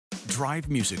Drive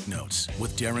Music Notes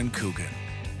with Darren Coogan.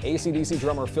 AC/DC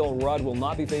drummer Phil Rudd will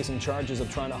not be facing charges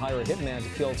of trying to hire a hitman to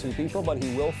kill two people, but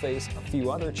he will face a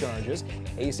few other charges.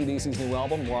 AC/DC's new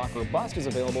album, Rock or Bust, is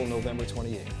available November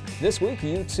 28th. This week,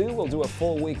 U2 will do a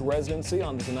full-week residency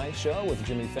on The Tonight Show with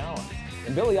Jimmy Fallon.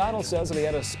 And Billy Idol says that he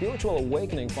had a spiritual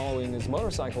awakening following his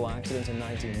motorcycle accident in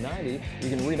 1990.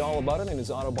 You can read all about it in his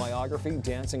autobiography,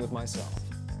 Dancing with Myself.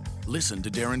 Listen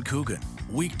to Darren Coogan,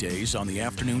 weekdays on the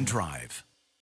Afternoon Drive.